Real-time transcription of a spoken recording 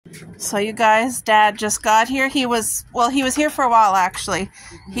So you guys, Dad just got here. He was here for a while actually.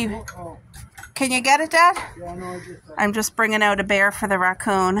 Can you get it, Dad? Yeah, no, I'm just bringing out a bear for the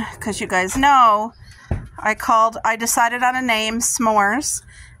raccoon because you guys know I decided on a name, S'mores,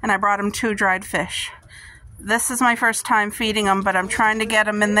 and I brought him 2 dried fish. This is my first time feeding him, but I'm trying to get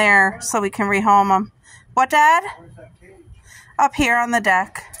him in there so we can rehome him. What, Dad? Up here on the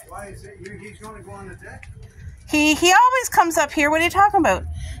deck. Why is it he's going to go on the deck? He always comes up here. What are you talking about?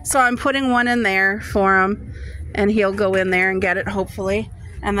 So I'm putting one in there for him, and he'll go in there and get it, hopefully.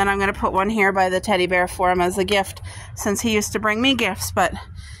 And then I'm going to put one here by the teddy bear for him as a gift, since he used to bring me gifts. But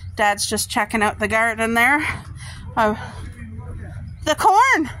Dad's just checking out the garden there. The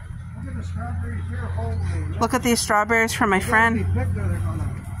corn. Look at these strawberries from my friend.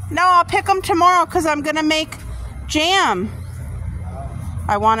 No, I'll pick them tomorrow because I'm going to make jam.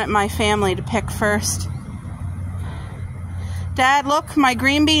 I wanted my family to pick first. Dad, look, my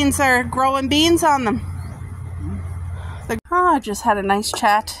green beans are growing beans on them. I just had a nice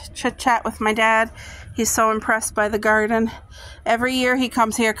chit-chat with my dad. He's so impressed by the garden. Every year he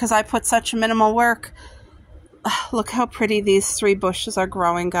comes here because I put such minimal work. Look how pretty these 3 bushes are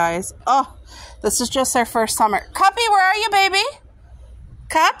growing, guys. Oh, this is just our first summer. Cuppy, where are you, baby?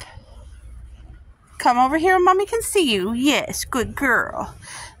 Cup? Come over here, Mommy can see you. Yes, good girl.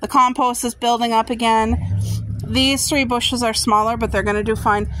 The compost is building up again. These 3 bushes are smaller, but they're going to do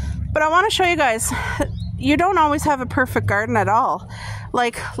fine. But I want to show you guys, you don't always have a perfect garden at all.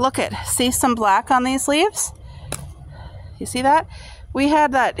 Like, look see some black on these leaves? You see that? We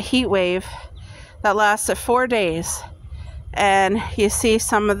had that heat wave that lasted 4 days. And you see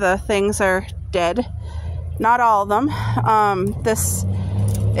some of the things are dead. Not all of them.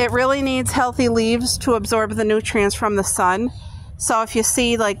 It really needs healthy leaves to absorb the nutrients from the sun. So if you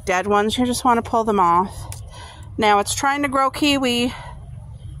see like dead ones, you just want to pull them off. Now it's trying to grow kiwi.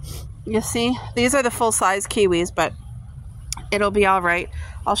 You see, these are the full-size kiwis, but it'll be all right.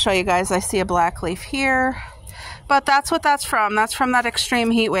 I'll show you guys. I see a black leaf here, but that's what that's from. That's from that extreme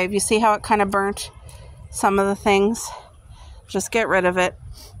heat wave. You see how it kind of burnt some of the things? Just get rid of it.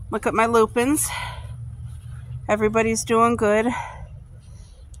 Look at my lupins. Everybody's doing good.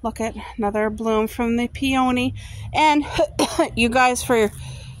 Look at another bloom from the peony. And you guys, for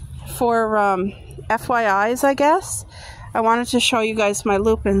FYIs, I guess, I wanted to show you guys my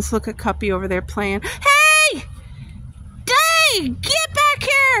lupins. Look at Cuppy over there playing. Hey! Day! Get back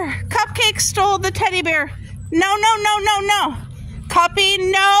here! Cupcake stole the teddy bear. No, no, no, no, no.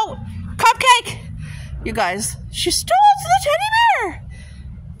 Cuppy, no. Cupcake! You guys, she stole the teddy bear.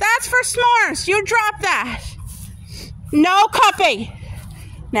 That's for S'mores. You drop that. No, Cuppy.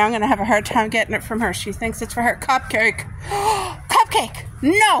 Now I'm going to have a hard time getting it from her. She thinks it's for her. Cupcake. Cupcake.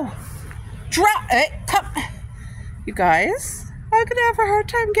 No. Drop it. You guys, I'm going to have a hard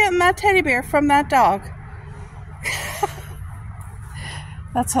time getting that teddy bear from that dog.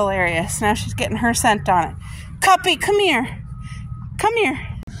 That's hilarious. Now she's getting her scent on it. Cuppy, come here. Come here.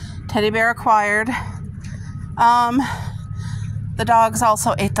 Teddy bear acquired. The dogs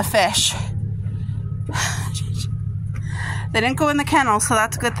also ate the fish. They didn't go in the kennel, so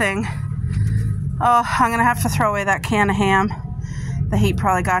that's a good thing. Oh, I'm going to have to throw away that can of ham. The heat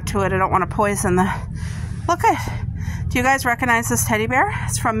probably got to it. I don't want to poison the... Look at... Do you guys recognize this teddy bear?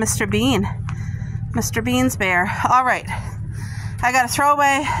 It's from Mr. Bean. Mr. Bean's bear. All right. I got to throw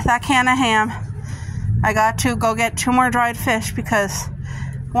away that can of ham. I got to go get 2 more dried fish because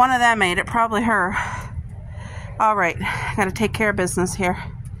one of them ate it. Probably her. All right. I got to take care of business here.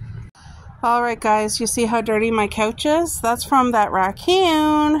 All right, guys. You see how dirty my couch is? That's from that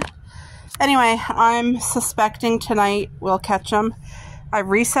raccoon. Anyway, I'm suspecting tonight we'll catch him. I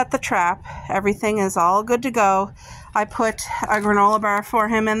reset the trap. Everything is all good to go. I put a granola bar for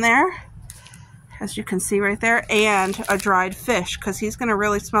him in there, as you can see right there, and a dried fish, because he's going to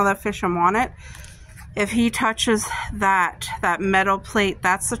really smell that fish and want it. If he touches that metal plate,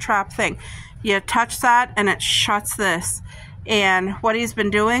 that's the trap thing. You touch that and it shuts this. And what he's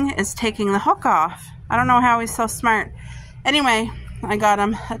been doing is taking the hook off. I don't know how he's so smart. Anyway, I got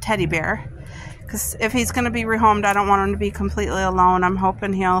him a teddy bear. Because if he's going to be rehomed, I don't want him to be completely alone. I'm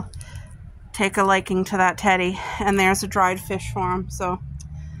hoping he'll take a liking to that teddy. And there's a dried fish for him. So,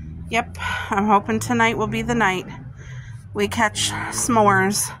 yep, I'm hoping tonight will be the night we catch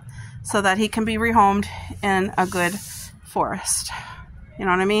S'mores so that he can be rehomed in a good forest. You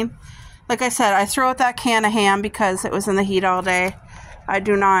know what I mean? Like I said, I threw out that can of ham because it was in the heat all day. I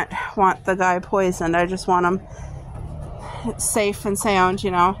do not want the guy poisoned. I just want him safe and sound,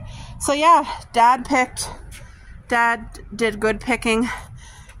 you know. So yeah, Dad did good picking.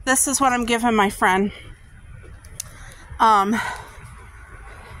 This is what I'm giving my friend.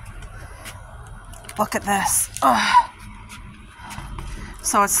 Look at this. Ugh.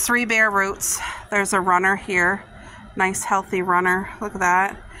 So it's 3 bare roots. There's a runner here. Nice healthy runner. Look at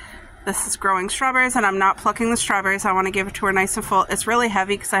that. This is growing strawberries, and I'm not plucking the strawberries. I want to give it to her nice and full. It's really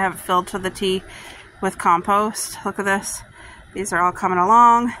heavy because I have it filled to the T with compost. Look at this. These are all coming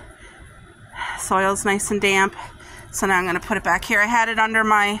along. Soil's nice and damp. So now I'm going to put it back here. I had it under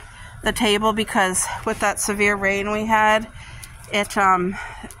the table because with that severe rain we had, it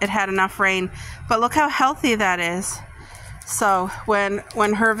had enough rain. But look how healthy that is. So when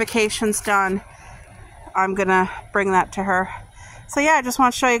her vacation's done, I'm gonna bring that to her. So yeah, I just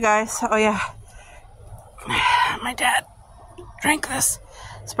want to show you guys. Oh yeah, my dad drank this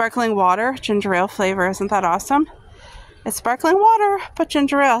sparkling water, ginger ale flavor. Isn't that awesome? It's sparkling water, but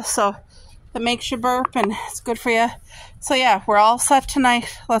ginger ale, so it makes you burp and it's good for you. So yeah, we're all set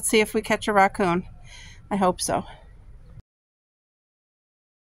tonight. Let's see if we catch a raccoon. I hope so.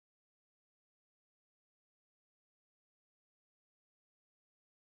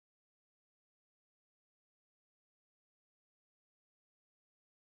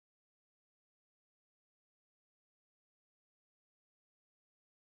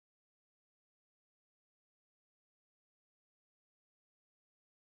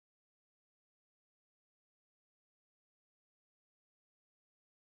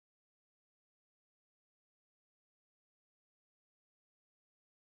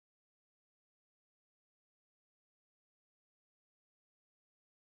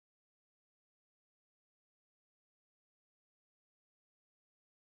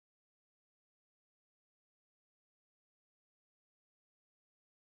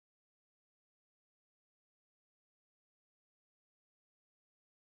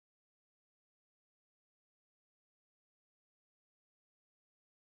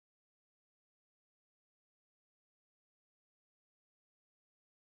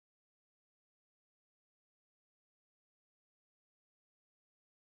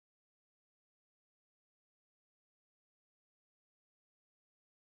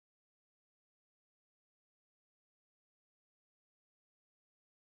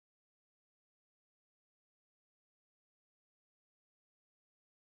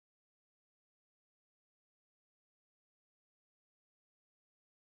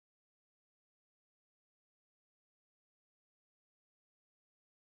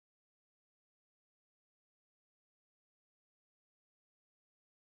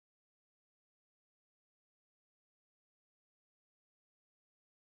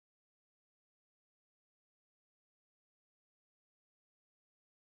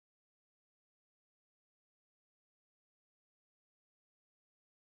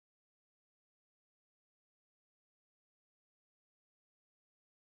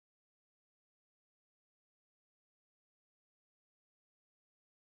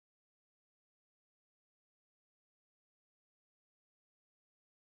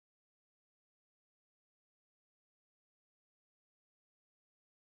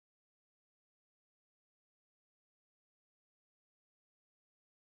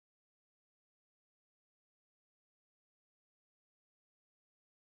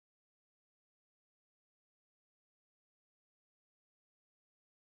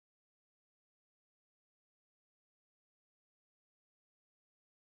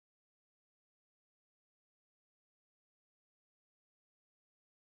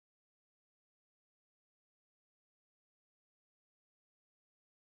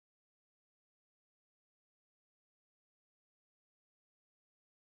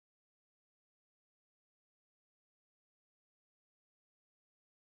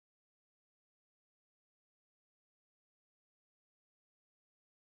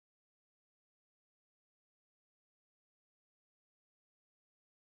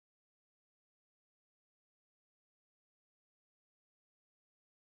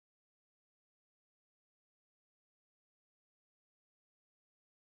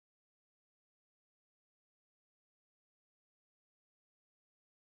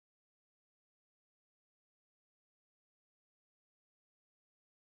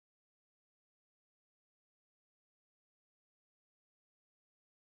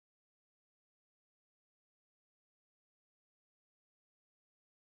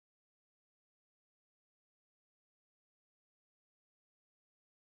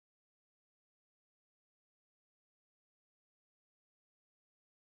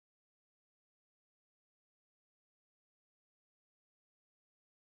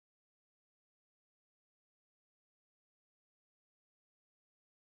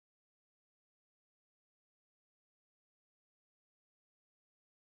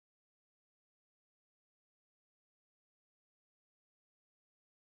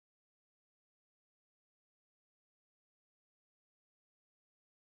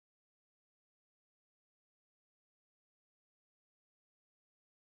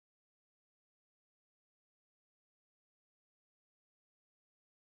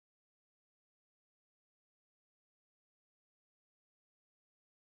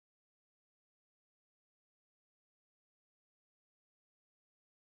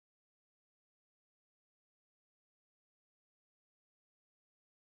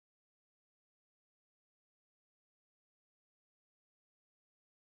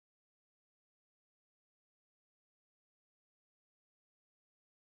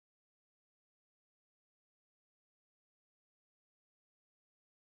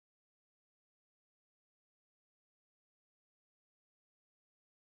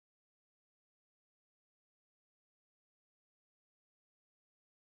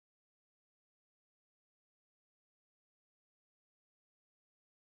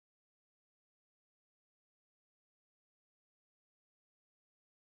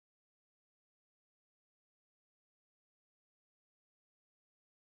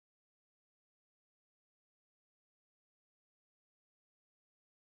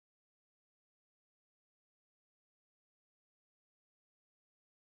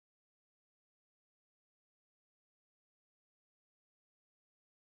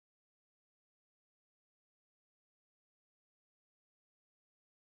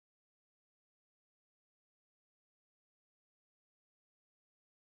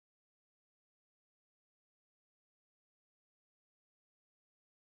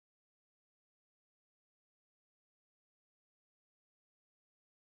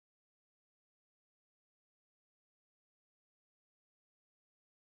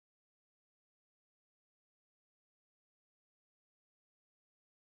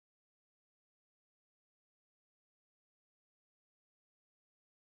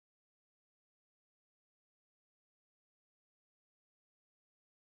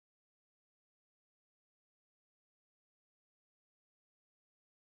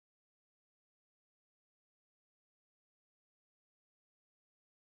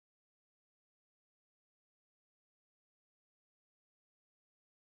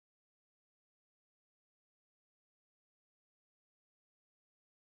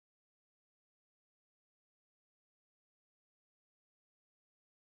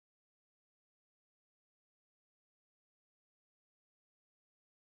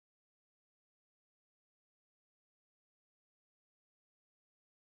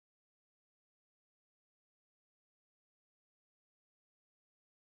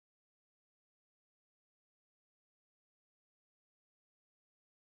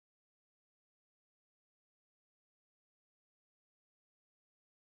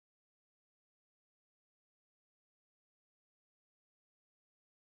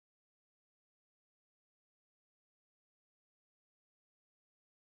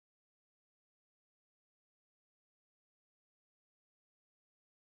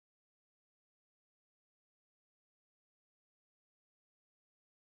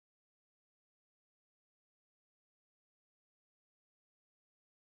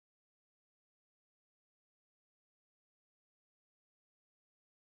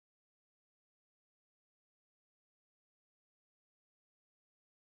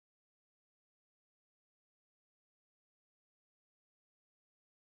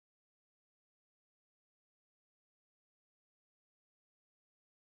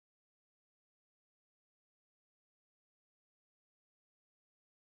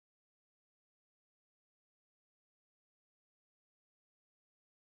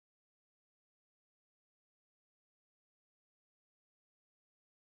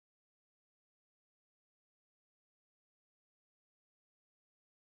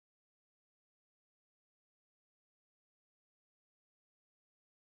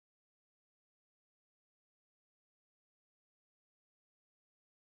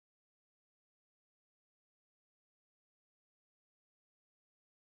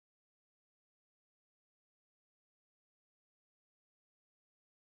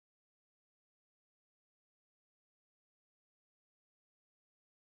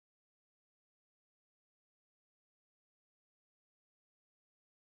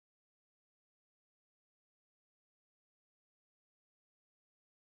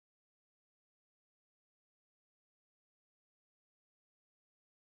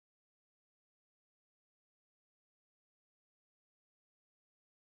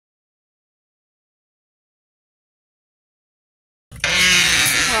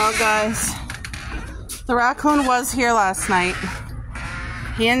 Well, guys, the raccoon was here last night.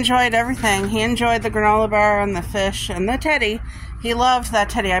 He enjoyed everything. He enjoyed the granola bar and the fish and the teddy. He loved that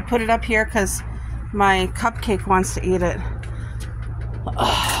teddy. I put it up here because my cupcake wants to eat it.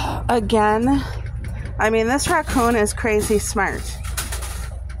 Again, I mean, this raccoon is crazy smart.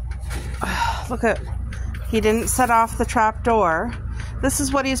 Look at, he didn't set off the trap door. This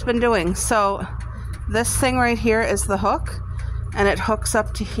is what he's been doing. So this thing right here is the hook, and it hooks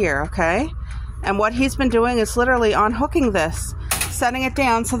up to here, okay? And what he's been doing is literally unhooking this, setting it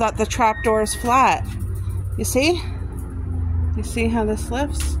down so that the trap door is flat. You see? You see how this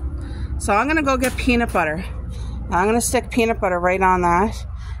lifts? So I'm gonna go get peanut butter. I'm gonna stick peanut butter right on that.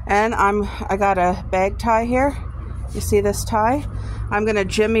 And I got a bag tie here. You see this tie? I'm gonna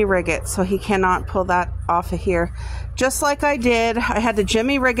jimmy rig it so he cannot pull that off of here. Just like I did, I had to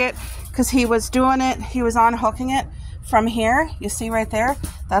jimmy rig it because he was doing it, he was unhooking it from here. You see right there?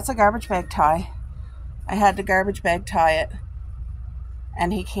 That's a garbage bag tie. I had to garbage bag tie it.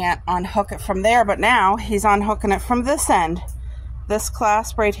 And he can't unhook it from there, but now he's unhooking it from this end. This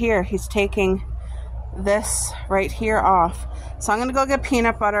clasp right here, he's taking this right here off. So I'm gonna go get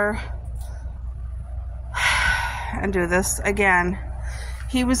peanut butter and do this again.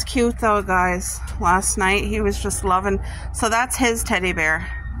 He was cute though, guys. Last night he was just loving. So that's his teddy bear.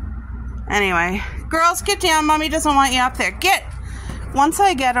 Anyway, girls, get down. Mommy doesn't want you up there. Get. Once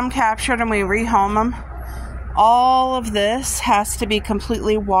I get him captured and we rehome him, all of this has to be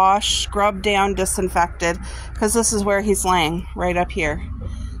completely washed, scrubbed down, disinfected, because this is where he's laying, right up here.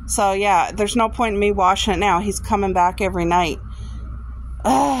 So yeah, there's no point in me washing it now. He's coming back every night.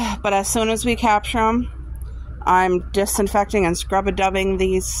 But as soon as we capture him, I'm disinfecting and scrub-a-dubbing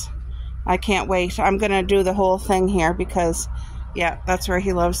these. I can't wait. I'm going to do the whole thing here because, yeah, that's where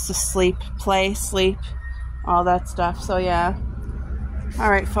he loves to sleep, play, sleep, all that stuff. So yeah.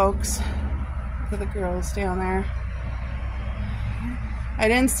 All right, folks. For the girls down there. I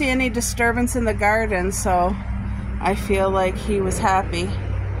didn't see any disturbance in the garden, so I feel like he was happy.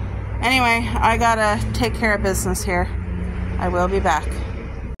 Anyway, I gotta take care of business here. I will be back.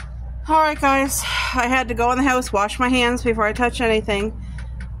 Alright guys, I had to go in the house, wash my hands before I touch anything.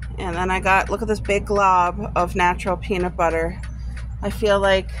 And then I got, look at this big glob of natural peanut butter. I feel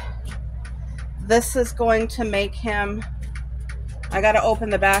like this is going to make him... I gotta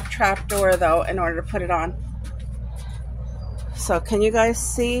open the back trap door though in order to put it on. So can you guys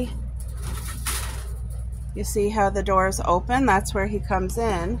see? You see how the door is open? That's where he comes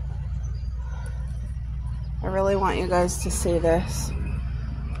in. I really want you guys to see this.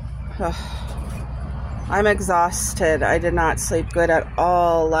 I'm exhausted. I did not sleep good at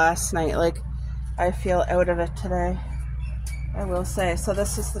all last night. Like, I feel out of it today, I will say. So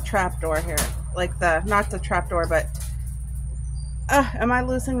this is the trap door here. Like the, not the trap door, but am I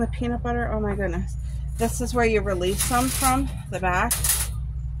losing the peanut butter? Oh my goodness. This is where you release them from the back.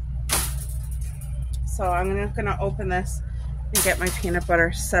 So I'm gonna open this and get my peanut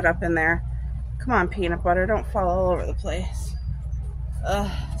butter set up in there. Come on, peanut butter, don't fall all over the place.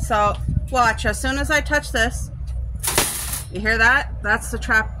 So watch, as soon as I touch this, you hear that? That's the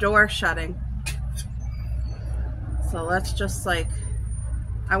trap door shutting. So let's just like,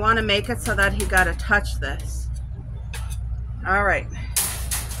 I want to make it so that he got to touch this. All right.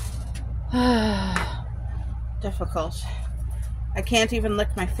 Difficult. I can't even lick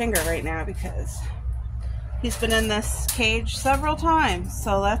my finger right now because he's been in this cage several times.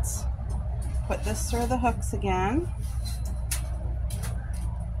 So let's put this through the hooks again.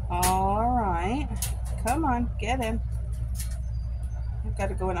 All right. Come on, get in. I've got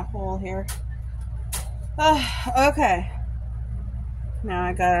to go in a hole here. Okay. Now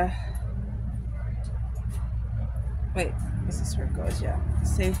I gotta... Wait. This is where it goes, yeah.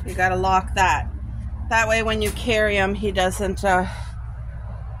 See, you gotta lock that. That way when you carry him, he doesn't, I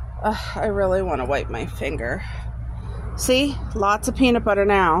really want to wipe my finger. See, lots of peanut butter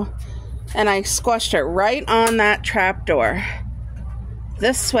now. And I squashed it right on that trap door.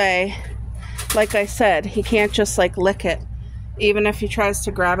 This way, like I said, he can't just like lick it, even if he tries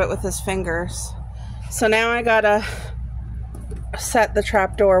to grab it with his fingers. So now I gotta set the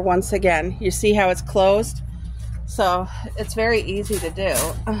trap door once again. You see how it's closed? So it's very easy to do.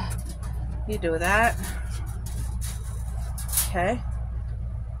 You do that. Okay.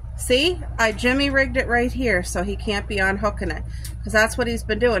 See, I jimmy rigged it right here so he can't be unhooking it, because that's what he's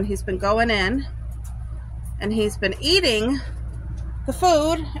been doing. He's been going in and he's been eating the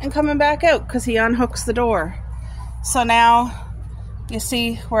food and coming back out because he unhooks the door. So now you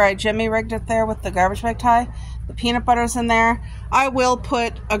see where I jimmy rigged it there with the garbage bag tie? The peanut butter's in there. I will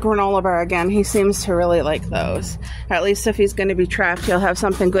put a granola bar again. He seems to really like those. Or at least if he's going to be trapped, he'll have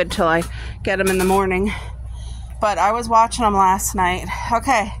something good till I get him in the morning. But I was watching him last night.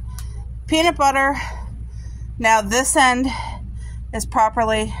 Okay, peanut butter. Now this end is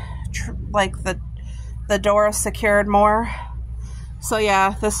properly, like the door is secured more. So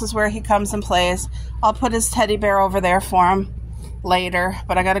yeah, this is where he comes and plays. I'll put his teddy bear over there for him later,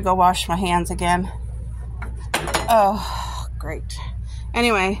 but I gotta go wash my hands again. Oh, great.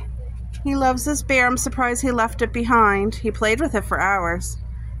 Anyway, he loves this bear. I'm surprised he left it behind. He played with it for hours.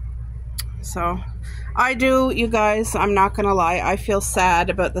 So, I do, you guys, I'm not gonna lie, I feel sad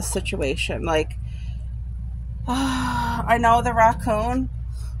about the situation. Like, I know the raccoon,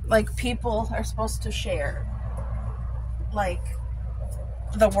 like, people are supposed to share, like,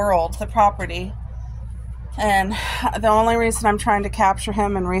 the world, the property. And the only reason I'm trying to capture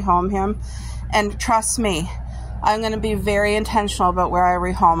him and rehome him, and trust me, I'm going to be very intentional about where I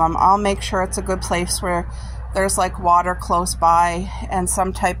rehome him. I'll make sure it's a good place where there's like water close by and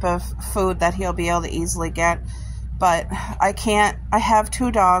some type of food that he'll be able to easily get. But I can't, I have 2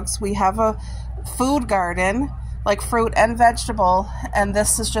 dogs. We have a food garden, like fruit and vegetable, and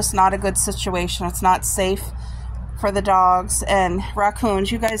this is just not a good situation. It's not safe for the dogs and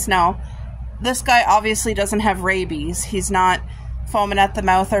raccoons. You guys know, this guy obviously doesn't have rabies. He's not foaming at the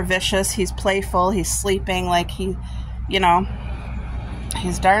mouth or vicious. He's playful. He's sleeping. Like he, you know,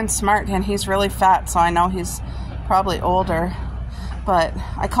 he's darn smart, and he's really fat, so I know he's probably older. But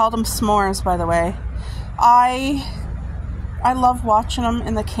I called him S'mores, by the way. I love watching him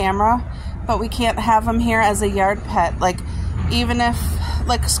in the camera, but we can't have him here as a yard pet. Like, even if,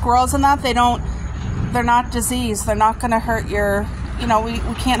 like, squirrels and that, they're not diseased. They're not going to hurt your, you know, we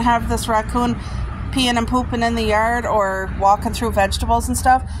can't have this raccoon peeing and pooping in the yard or walking through vegetables and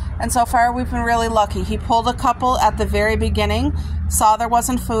stuff. And so far, we've been really lucky. He pulled a couple at the very beginning, saw there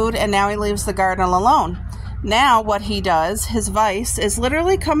wasn't food, and now he leaves the garden alone. Now what he does, his vice, is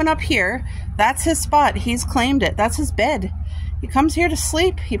literally coming up here. That's his spot. He's claimed it. That's his bed. He comes here to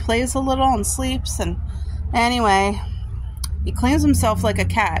sleep. He plays a little and sleeps. And anyway, he cleans himself like a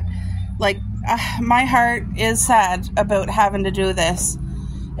cat. Like, my heart is sad about having to do this.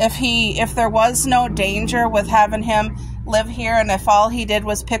 If there was no danger with having him live here, and if all he did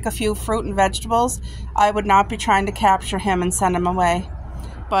was pick a few fruit and vegetables, I would not be trying to capture him and send him away.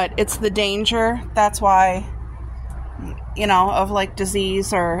 But it's the danger. That's why, you know, of like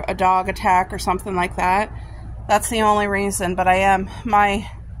disease or a dog attack or something like that. That's the only reason. But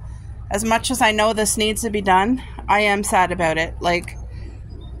as much as I know this needs to be done, I am sad about it. Like,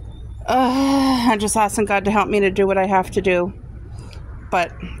 I'm just asking God to help me to do what I have to do.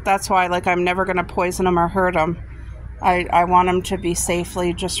 But that's why, like, I'm never going to poison him or hurt him. I want him to be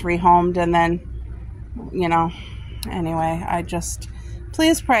safely just rehomed, and then, you know, anyway,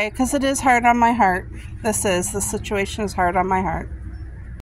 please pray, because it is hard on my heart. The situation is hard on my heart.